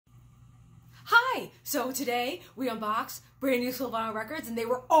Hi! So today we unboxed brand new vinyl records and they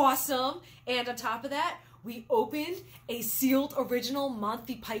were awesome. And on top of that, we opened a sealed original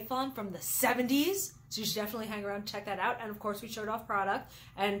Monty Python from the 70s. So you should definitely hang around and check that out. And of course we showed off product.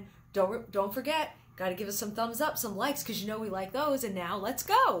 And don't forget, gotta give us some thumbs up, some likes, because you know we like those. And now let's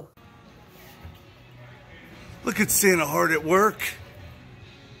go! Look at Santa hard at work.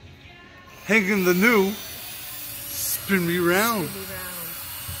 Hanging the new Spin Me Round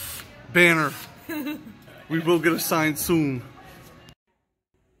banner. We will get a sign soon.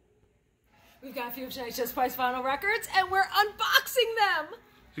 We've got a few of tonight's Just Price vinyl records and we're unboxing them!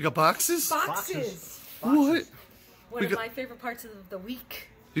 You got boxes? Boxes! What? One of my favorite parts of the week.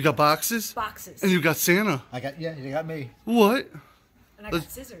 You got boxes? Boxes. And you got Santa. Yeah, you got me. What? And I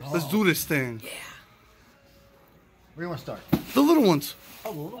got scissors. Let's do this thing. Yeah. Where do you want to start? The little ones.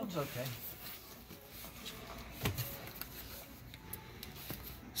 Oh, the little ones? Okay.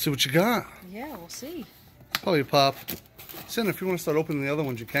 See what you got. Yeah, we'll see. Probably Pop. Santa, if you want to start opening the other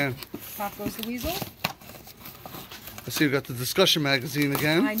ones, you can. Pop goes the weasel. I see you got the discussion magazine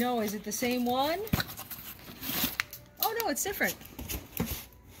again. I know. Is it the same one? Oh, no, it's different.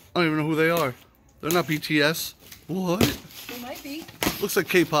 I don't even know who they are. They're not BTS. What? They might be. Looks like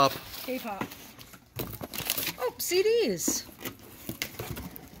K-pop. K-pop. Oh, CDs.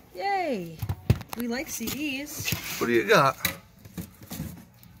 Yay. We like CDs. What do you got?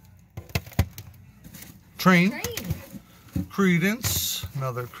 Train. Credence.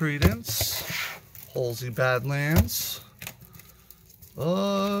 Another Credence. Halsey Badlands.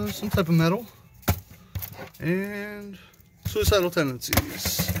 Some type of metal. And Suicidal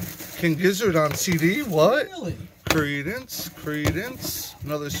Tendencies. King Gizzard on CD. What? Really? Credence.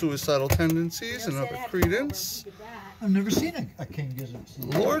 Another Suicidal Tendencies. Another Credence. I've never seen a King Gizzard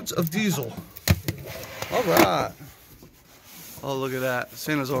CD. Lords of Diesel. All right. Oh, look at that.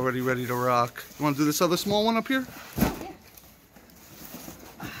 Santa's already ready to rock. You want to do this other small one up here?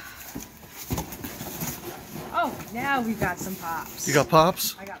 Oh, now we've got some pops. You got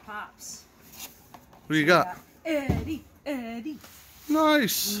pops? I got pops. What do you got? Eddie.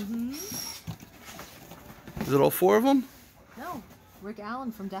 Nice. Is it all four of them? No, Rick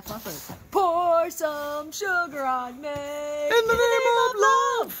Allen from Def Leppard. Pour some sugar on me. In the name of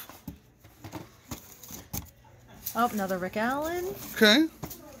love. Oh, another Rick Allen. Okay.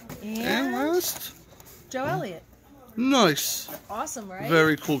 And last? Joe Elliott. Nice. Awesome, right?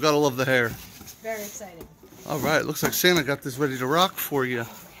 Very cool. Gotta love the hair. Very exciting. All right. Looks like Santa got this ready to rock for you.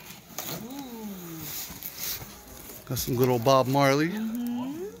 Got some good old Bob Marley.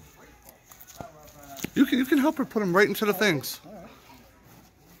 You can help her put them right into the things.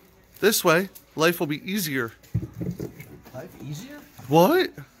 This way, life will be easier. Life easier?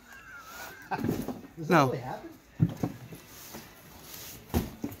 What? Does that No. really happen?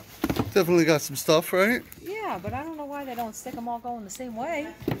 Definitely got some stuff, right? Yeah, but I don't know why they don't stick them all going the same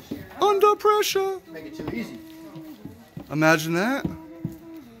way. Under pressure. Make it too easy. Imagine that.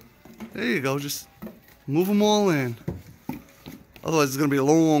 There you go. Just move them all in. Otherwise, it's going to be a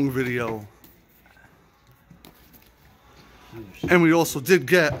long video. And we also did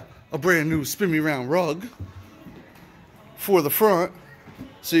get a brand new Spin Me Round rug for the front.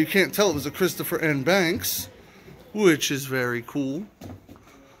 So you can't tell it was a Christopher N. Banks, which is very cool.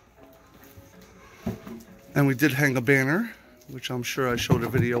 And we did hang a banner, which I'm sure I showed a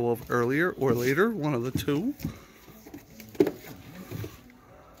video of earlier or later, one of the two.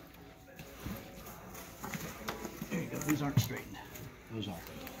 There you go. These aren't straightened. Those are.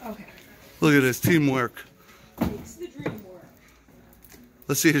 Okay. Look at this teamwork. It's the dream work.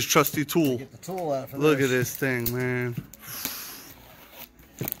 Let's see his trusty tool. Get the tool out for Look this. at this thing, man.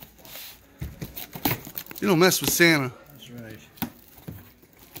 You don't mess with Santa. That's right.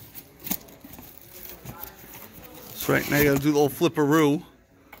 That's right. Now you gotta do the old flipperoo.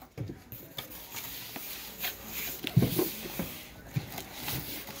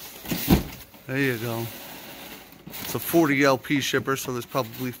 There you go. It's a 40 LP shipper, so there's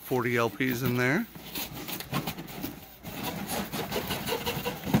probably 40 LPs in there.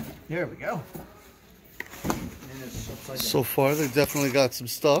 There we go. So far, they definitely got some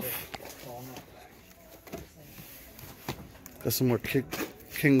stuff. Got some more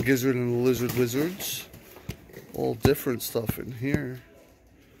King Gizzard and the Lizard Wizards. All different stuff in here.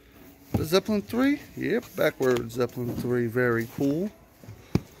 The Zeppelin 3? Yep, backwards Zeppelin 3. Very cool.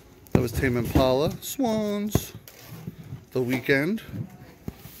 That was Tame Impala. Swans. The Weeknd.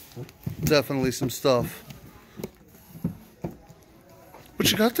 Definitely some stuff.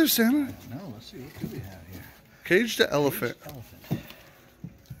 What you got there, Santa? No, let's see. What do we have here? Cage the Elephant. Elephant.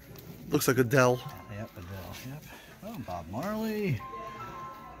 Looks like Adele. Yep, Adele. Yep. Oh, Bob Marley.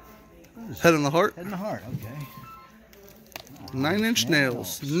 Head in the Heart. Head in the Heart, okay. 9 Inch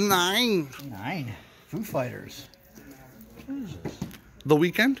Nails. 9. 9. Foo Fighters. What is this? The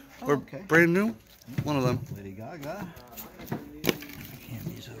Weeknd? Or okay. Brand New? One of them. Lady Gaga.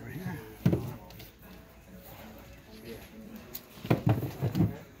 Candies over here.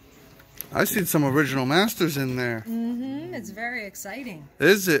 I see some original masters in there. Mm-hmm. It's very exciting.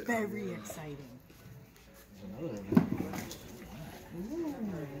 Is it? Very exciting. Ooh.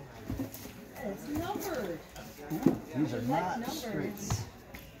 It's numbered. These are not straight.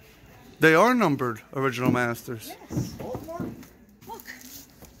 They are numbered original masters. Yes. Look.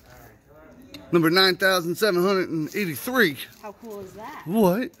 Number 9,783. How cool is that?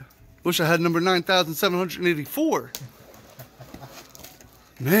 What? Wish I had number 9,784.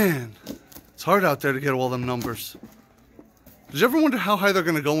 Man, it's hard out there to get all them numbers. Did you ever wonder how high they're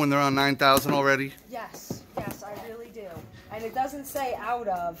going to go when they're on 9,000 already? Yes. Yes, I really do. And it doesn't say out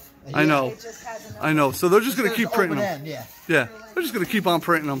of. I know. It just has a number. I know. So they're just going to keep printing them. End, yeah. Yeah, they're just going to keep on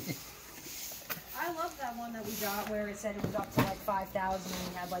printing them. I love that one that we got where it said it was up to like 5,000 and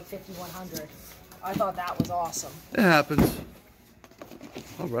we had like 5,100. I thought that was awesome. It happens.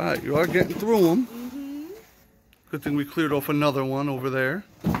 All right, you are getting through them. Mm-hmm. Good thing we cleared off another one over there.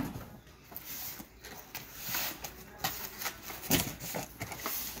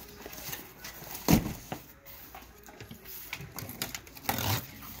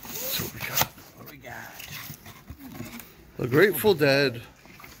 So what we got? The Grateful Dead.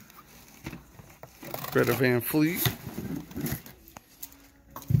 Greta Van Fleet.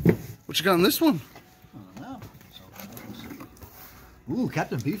 What you got in this one? I don't know. Ooh,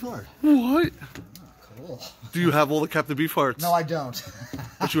 Captain Beefheart. What? Oh, cool. Do you have all the Captain Beefhearts? No, I don't.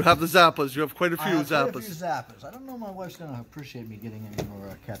 But you have the Zappas. You have quite a few I have Zappas. quite a few Zappas. I don't know if my wife's going to appreciate me getting any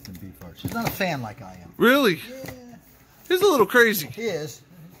more Captain Beefheart. She's not a fan like I am. Really? Yeah. He's a little crazy. He is.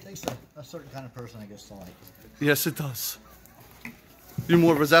 It takes a certain kind of person, I guess, to like it. Yes, it does. You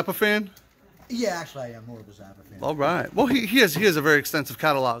more of a Zappa fan? Yeah, actually, I am more of a Zappa fan. All right. Well, he has a very extensive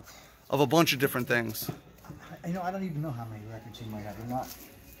catalog of a bunch of different things. I don't even know how many records he might have. They're not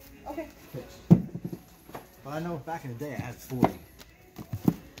Okay. fixed. But I know back in the day I had 40.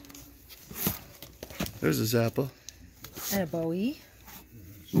 There's a Zappa. And a Bowie.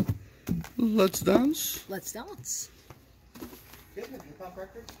 Let's Dance. Let's dance.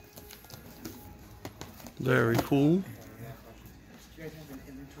 Very cool.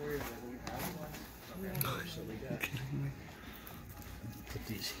 Put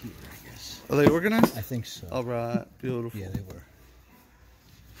these here, I guess. Are they organized? I think so. All right. Beautiful. Yeah, they were.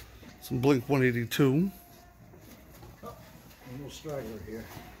 Some Blink 182. A little straggler here.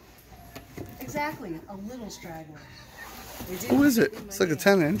 Exactly. A little straggler. Who is it? It's like a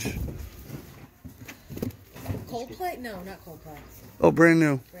 10-inch. Coldplay? No, not Coldplay. Oh, brand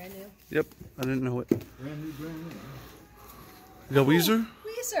new. Brand new. Yep. I didn't know it. Brand new, brand new. You got Weezer?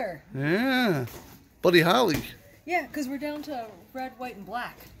 Weezer. Yeah. Buddy Holly. Yeah, because we're down to red, white, and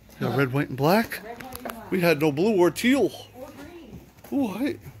black. You got red, white, and black? Red, white, and black. We had no blue or teal. Or green.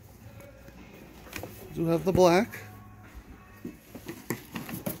 What? Do have the black.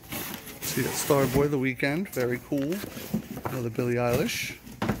 See that Starboy The Weeknd. Very cool. Another Billie Eilish.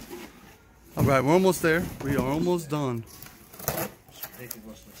 All right, we're almost there. We are almost done.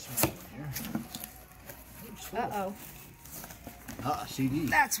 Uh-oh. CD.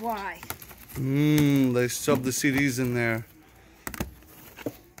 That's why. They shoved the CDs in there.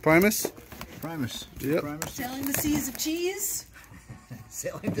 Primus? Primus. Yep. Primus. Sailing the seas of cheese.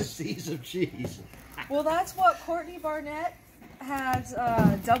 Sailing the seas of cheese. Well, that's what Courtney Barnett has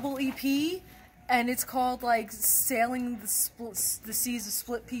double EP, and it's called like Sailing the Seas of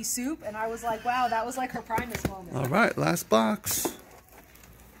Split Pea Soup, and I was like, wow, that was like her Primus moment. All right, last box.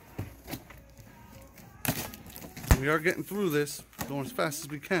 We are getting through this, going as fast as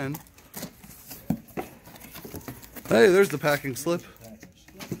we can. Hey, there's the packing slip.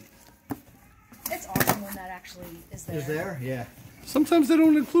 It's awesome when that actually is there. Is there? Yeah. Sometimes they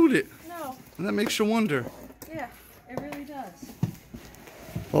don't include it, No. and that makes you wonder. Yeah, it really does.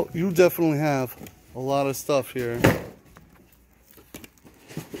 Well, you definitely have a lot of stuff here.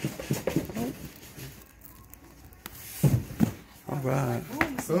 All right.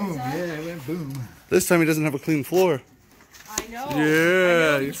 Boom. Yeah, it went boom. This time he doesn't have a clean floor. I know. Yeah, I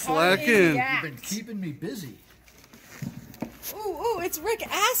know, you're slacking. You've been keeping me busy. Ooh, it's Rick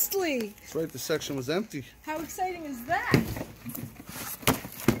Astley. That's right, the section was empty. How exciting is that?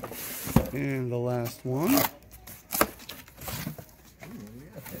 And the last one.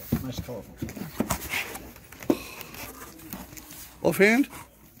 Nice colorful. Offhand?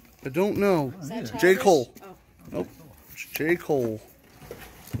 I don't know. Is that J. childish? Cole. Oh. Nope. It's J. Cole.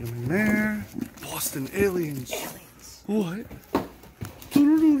 them in there. Boston Aliens. Aliens. What?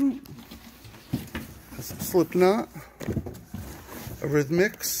 Doo-doo-doo-doo. Has some Slipknot.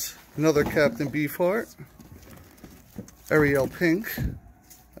 Eurythmics. Another Captain Beefheart. Ariel Pink.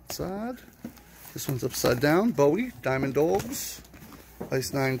 That's odd. This one's upside down. Bowie. Diamond Dogs.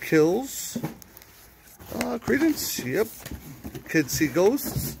 Ice Nine Kills. Credence. Yep. Kids See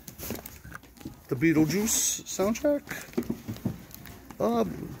Ghosts. The Beetlejuice soundtrack.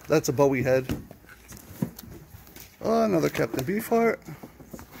 That's a Bowie head. Another Captain Beefheart.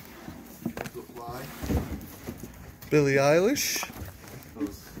 Billie Eilish.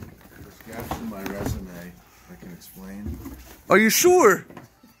 Those gaps in my resume, I can explain. Are you sure?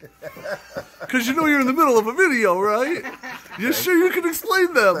 Because you know you're in the middle of a video, right? You sure you can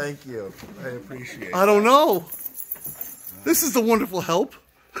explain them? Thank you. I appreciate it. I don't know. This is a wonderful help.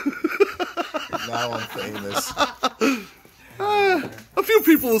 Now I'm famous. A few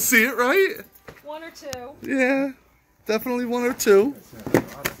people will see it, right? One or two. Yeah, definitely one or two.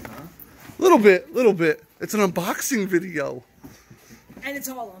 Little bit. It's an unboxing video. And it's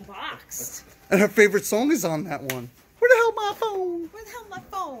all unboxed. And her favorite song is on that one. Where the hell my phone? Where the hell my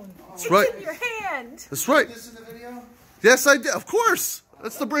phone? That's It's right. in your hand. That's right. This in the video? Yes, I did. Of course.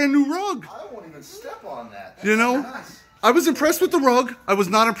 That's the brand new rug. I won't even step on that. You know, I was impressed with the rug. I was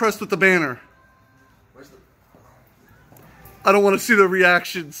not impressed with the banner. Where's the... I don't want to see the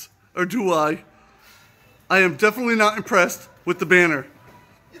reactions. Or do I? I am definitely not impressed with the banner.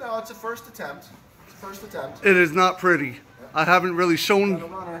 You know, it's a first attempt. It's a first attempt. It is not pretty. I haven't really shown...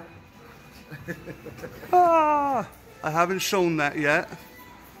 Runner. I haven't shown that yet.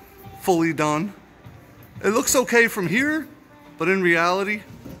 Fully done. It looks okay from here, but in reality,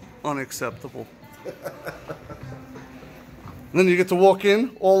 unacceptable. Then you get to walk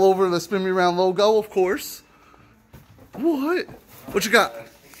in all over the Spin Me Round logo, of course. What? What you got?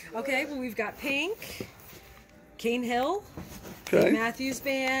 Okay, well, we've got Pink, Cane Hill, Okay. Dave Matthews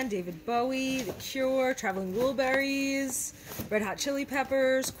Band, David Bowie, The Cure, Traveling Wilburys, Red Hot Chili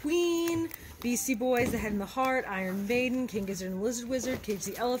Peppers, Queen, Beastie Boys, The Head and the Heart, Iron Maiden, King Gizzard and the Lizard Wizard, Cage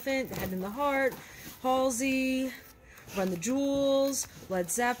the Elephant, The Head and the Heart, Halsey, Run the Jewels, Led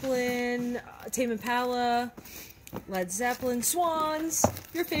Zeppelin, Tame Impala, Led Zeppelin, Swans,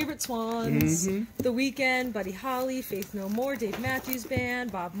 your favorite Swans, The Weeknd, Buddy Holly, Faith No More, Dave Matthews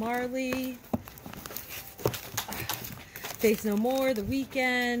Band, Bob Marley, Faith No More, The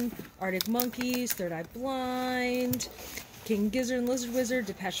Weeknd, Arctic Monkeys, Third Eye Blind, King Gizzard and Lizard Wizard,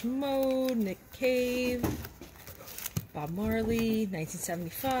 Depeche Mode, Nick Cave, Bob Marley,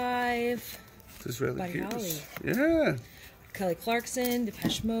 1975, Disraeli Buddy Holly. Yeah. Kelly Clarkson,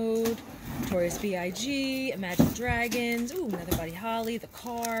 Depeche Mode, Notorious B.I.G., Imagine Dragons, ooh, another Buddy Holly, The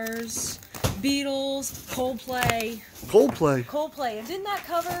Cars, Beatles, Coldplay. Coldplay. And didn't that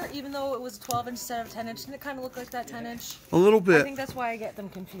cover, even though it was a 12-inch instead of 10-inch, didn't it kind of look like that 10-inch? A little I bit. think that's why I get them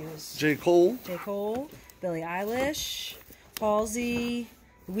confused. J. Cole. J. Cole, Billie Eilish, Halsey,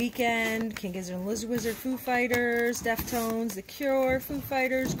 The Weeknd, King Gizzard and Lizard Wizard, Foo Fighters, Deftones, The Cure, Foo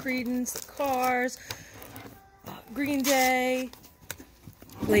Fighters, Creedence, The Cars, Green Day,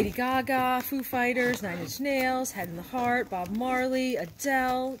 Lady Gaga, Foo Fighters, Nine Inch Nails, Head and the Heart, Bob Marley,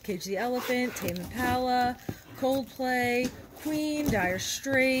 Adele, Cage the Elephant, Tame Impala, Coldplay, Queen, Dire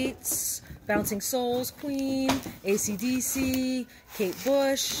Straits, Bouncing Souls, Queen, AC/DC, Kate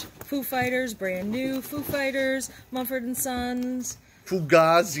Bush, Foo Fighters, Brand New, Foo Fighters, Mumford & Sons.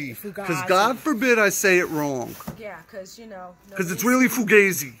 Fugazi. Because God forbid I say it wrong. Yeah, because, you know. Because it's really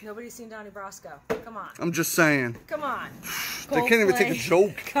Fugazi. Nobody's seen Donnie Brasco. Come on. I'm just saying. Come on. They can't even take a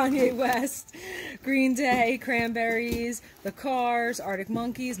Coldplay, joke. Kanye West, Green Day, Cranberries, The Cars, Arctic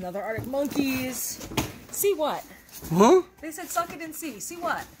Monkeys, another Arctic Monkeys. See what? Huh? They said suck it and see. See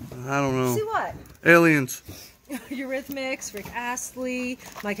what? I don't know. See what? Aliens. Eurythmics, Rick Astley,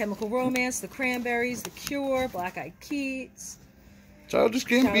 My Chemical Romance, The Cranberries, The Cure, Black Eyed Peas, Childish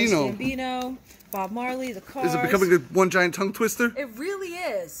Gambino. Gambino, Bob Marley, The Cars. Is it becoming a one giant tongue twister? It really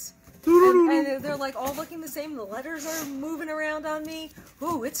is. Doo-doo-doo-doo. And they're like all looking the same. The letters are moving around on me.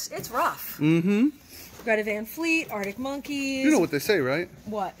 Ooh, it's rough. Mm-hmm. Greta Van Fleet, Arctic Monkeys. You know what they say, right?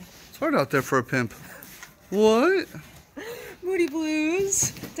 What? It's hard out there for a pimp. What? Moody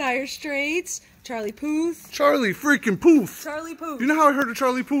Blues, Dire Straits, Charlie Puth. Charlie freaking Puth. Charlie Puth. You know how I heard of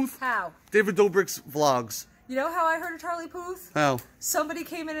Charlie Puth? How? David Dobrik's vlogs. You know how I heard of Charlie Puth? How? Somebody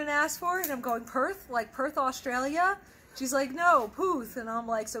came in and asked for it, and I'm going, Perth? Like Perth, Australia? She's like, no, Puth. And I'm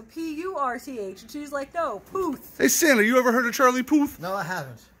like, so P-U-R-T-H. And she's like, no, Puth. Hey, Santa, you ever heard of Charlie Puth? No, I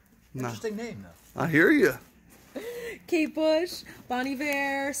haven't. No. Interesting name, though. I hear you. Kate Bush, Bon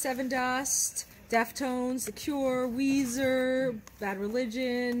Iver, Seven Dust, Deftones, The Cure, Weezer, Bad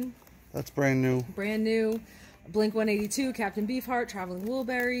Religion. That's brand new. Brand new. Blink 182, Captain Beefheart, Traveling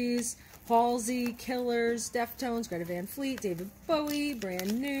Wilburys, Halsey, Killers, Deftones, Greta Van Fleet, David Bowie,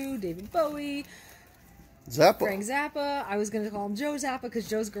 brand new, David Bowie. Zappa. Frank Zappa. I was going to call him Joe Zappa because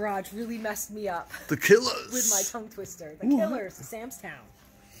Joe's Garage really messed me up. The Killers. With my tongue twister. The Killers, Sam's Town.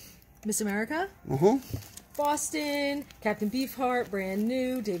 Miss America. Uh-huh. Boston, Captain Beefheart, brand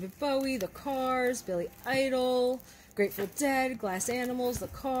new, David Bowie, The Cars, Billy Idol, Grateful Dead, Glass Animals, The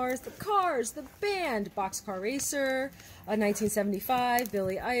Cars, the band, Boxcar Racer, 1975,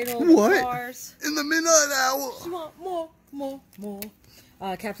 Billy Idol, What? The Cars. In the midnight hour. You want more.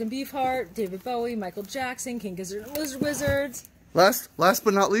 Captain Beefheart, David Bowie, Michael Jackson, King Gizzard and Lizard Wizards. Last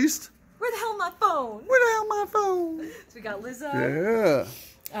but not least. Where the hell my phone? Where the hell my phone? So we got Lizzo.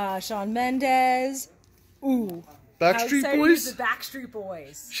 Yeah. Shawn Mendes. Ooh. Backstreet Boys? The Backstreet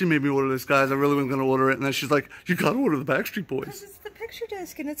Boys. She made me order this, guys. I really wasn't going to order it. And then she's like, you got to order the Backstreet Because Boys. it's the picture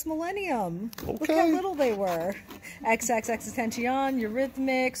disc and it's Millennium. Okay. Look how little they were. XXXTentacion,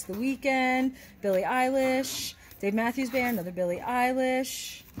 Eurythmics, The Weeknd, Billie Eilish, Dave Matthews Band, another Billie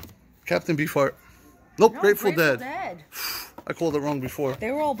Eilish. Captain Beefheart. Nope, No, Grateful Dead. Dead. I called it wrong before.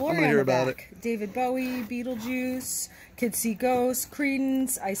 They were all blurry I'm gonna on hear the about back. David Bowie, Beetlejuice, Kids See Ghosts,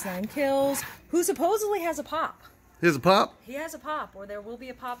 Creedence, Ice Nine Kills, who supposedly has a pop. Here's a pop. He has a pop, or there will be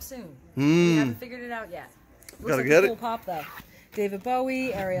a pop soon. We haven't figured it out yet. Looks Gotta like get a cool it. pop though. David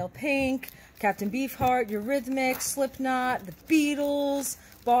Bowie, Ariel Pink, Captain Beefheart, Eurythmics, Slipknot, The Beatles,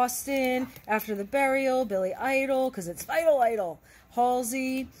 Boston, After the Burial, Billy Idol, because it's Idol,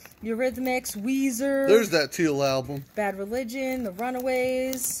 Halsey, Eurythmics, Weezer. There's that Teal album. Bad Religion, The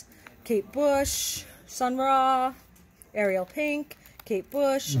Runaways, Kate Bush, Sun Ra, Ariel Pink, Kate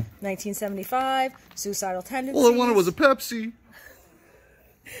Bush, 1975, Suicidal Tendencies. All I wanted was a Pepsi.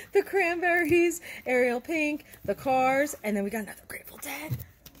 The Cranberries, Ariel Pink, The Cars, and then we got another Grateful Dead.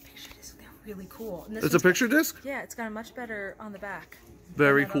 Picture disc, they're really cool. And this It's a one's got- picture disc? Yeah, it's got a much better on the back.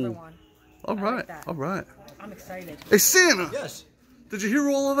 Very than that other cool. one. All I right, like that. all right. I'm excited. Hey, Santa. Yes, Did you hear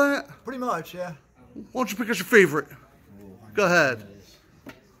all of that? pretty much, yeah. Why don't you pick us your favorite? Go ahead.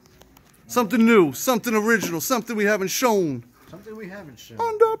 Something new, something original, something we haven't shown. Something we haven't shown.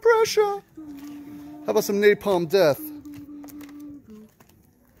 Under pressure. How about some Napalm Death?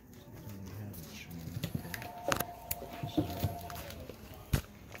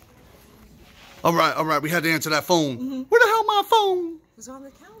 All right. We had to answer that phone. Where the hell my phone? It was on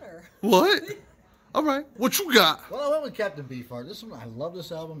the counter. What? All right. What you got? Well, I went with Captain Beefheart. This one, I love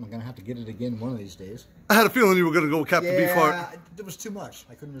this album. I'm gonna have to get it again one of these days. I had a feeling you were going to go with Captain Beefheart. It was too much.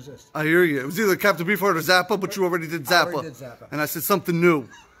 I couldn't resist. I hear you. It was either Captain Beefheart or Zappa, but you already did Zappa. I already did Zappa. And I said something new.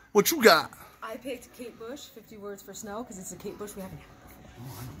 What you got? I picked Kate Bush, 50 Words for Snow, because it's a Kate Bush we haven't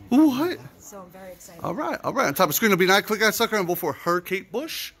had. What? So I'm very excited. All right. On top of the screen will be an click that sucker and vote for her Kate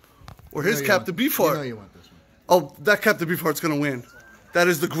Bush or his Captain Beefheart. You know you want this one. Oh, that Captain Beefheart's going to win. That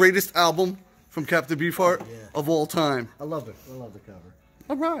is the greatest album from Captain Beefheart of all time. I love it. I love the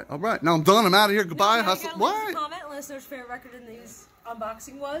cover. All right. Now I'm done. I'm out of here. Goodbye. You gotta leave us a What? comment and let us know what your favorite record in these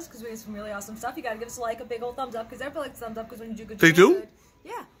unboxing was, because we have some really awesome stuff. You gotta give us a big old thumbs up, because everybody likes thumbs up, because when you do good, They you feel do? good.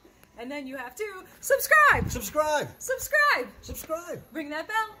 Yeah. And then you have to subscribe. Subscribe. Ring that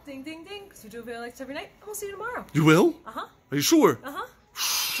bell. Ding, ding, ding. Because we do a video like this every night. And we'll see you tomorrow. You will? Uh-huh. Are you sure?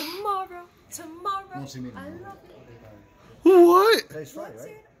 Tomorrow. Won't see me I tomorrow. love you. What? Today's Friday, Won't see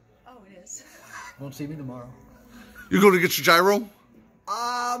right? you- Oh, it is. Won't see me tomorrow. You going to get your gyro?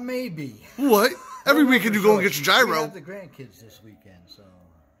 Maybe. What? Every weekend you go and get your We gyro. have the grandkids this weekend, so.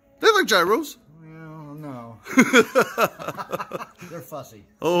 They like gyros. Well, no. They're fussy.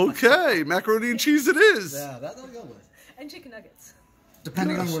 Okay. Macaroni and cheese it is. Yeah, that'll go with. And chicken nuggets.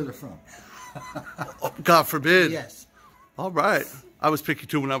 Depending on where they're from. Oh, God forbid. Yes. All right. I was picky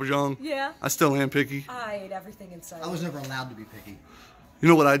too when I was young. Yeah. I still am picky. I ate everything inside. I was never allowed to be picky. You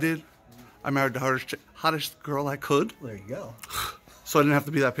know what I did? I married the hottest girl I could, There you go. so I didn't have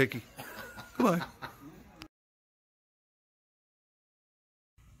to be that picky. Goodbye.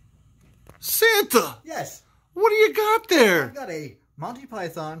 Santa! Yes. What do you got there? I've got a Monty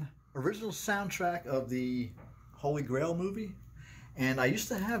Python original soundtrack of the Holy Grail movie. And I used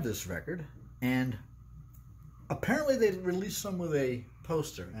to have this record. And apparently they released some with a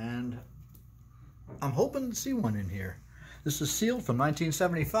poster. And I'm hoping to see one in here. This is sealed from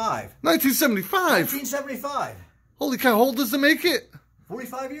 1975. 1975. 1975. Holy cow, how old does it make it?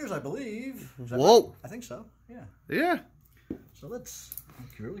 45 years, I believe. Is that Whoa. right? I think so. Yeah. Yeah. So I'm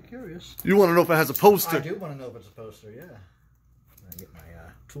really curious. You want to know if it has a poster? I do want to know if it's a poster, yeah. I'll get my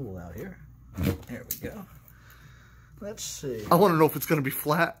tool out here. There we go. Let's see. I want to know if it's going to be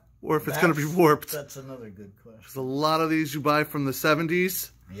flat. or if it's going to be warped. That's another good question. There's a lot of these you buy from the 70s.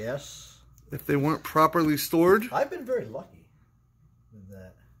 Yes. If they weren't properly stored. I've been very lucky with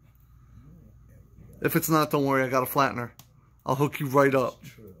that. If it's not, don't worry, I got a flattener. I'll hook you right up.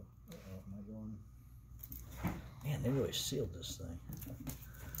 That's true. Am I going? Man, they really sealed this thing.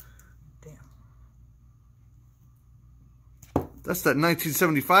 Damn. That's that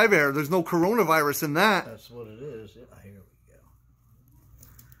 1975 era. There's no coronavirus in that. That's what it is. Yeah, here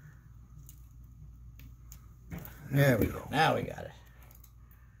we go. There we go. Now we got it.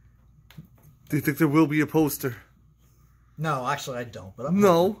 Do you think there will be a poster? No, actually I don't. But I'm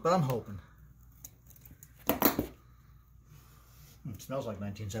hoping. It smells like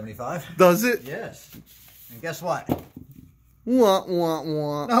 1975. Does it? Yes. And guess what? Wah, wah,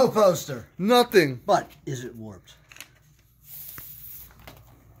 wah. No poster. Nothing. But is it warped?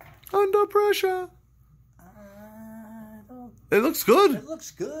 Under pressure. It looks good. It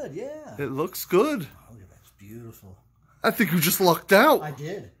looks good, yeah. It looks good. Oh, look at that. It's beautiful. I think you just lucked out. I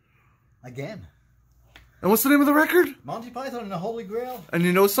did. Again. And what's the name of the record? Monty Python and the Holy Grail. And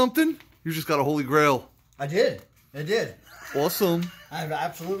you know something? You just got a Holy Grail. I did. I did. Awesome. I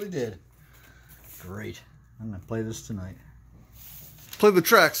absolutely did. Great. I'm going to play this tonight. Play the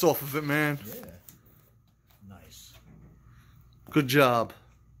tracks off of it, man. Yeah. Nice. Good job.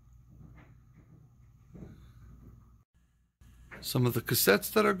 Some of the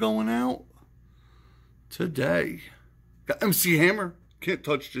cassettes that are going out today. Got MC Hammer. Can't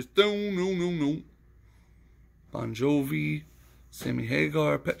touch this. No, no, no, no. Bon Jovi. Sammy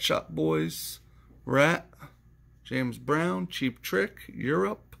Hagar. Pet Shop Boys. Rat. James Brown. Cheap Trick.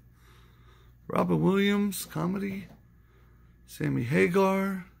 Europe. Robin Williams. Comedy. Sammy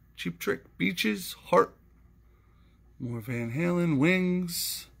Hagar. Cheap Trick. Beaches. Heart. More Van Halen.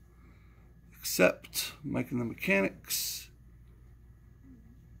 Wings. Accept. Mike and the Mechanics.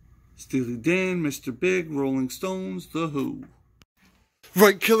 Steely Dan, Mr. Big, Rolling Stones, The Who.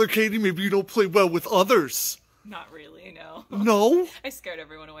 Right, Killer Katie, maybe you don't play well with others. Not really, no. No? I scared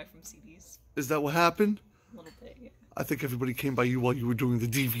everyone away from CDs. Is that what happened? A little bit, yeah. I think everybody came by you while you were doing the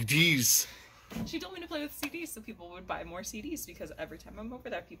DVDs. She told me to play with CDs so people would buy more CDs because every time I'm over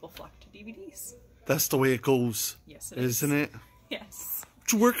there, people flock to DVDs. That's the way it goes. Yes, it is. Isn't it? Yes.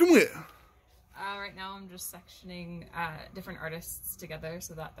 What you working with? Right now I'm just sectioning different artists together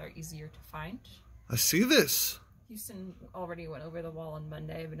so that they're easier to find. I see this. Houston already went over the wall on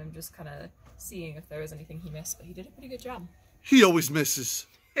Monday, but I'm just kind of seeing if there was anything he missed, but he did a pretty good job. He always misses.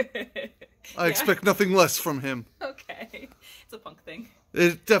 I expect nothing less from him. Okay. It's a punk thing.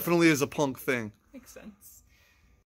 It definitely is a punk thing. Makes sense.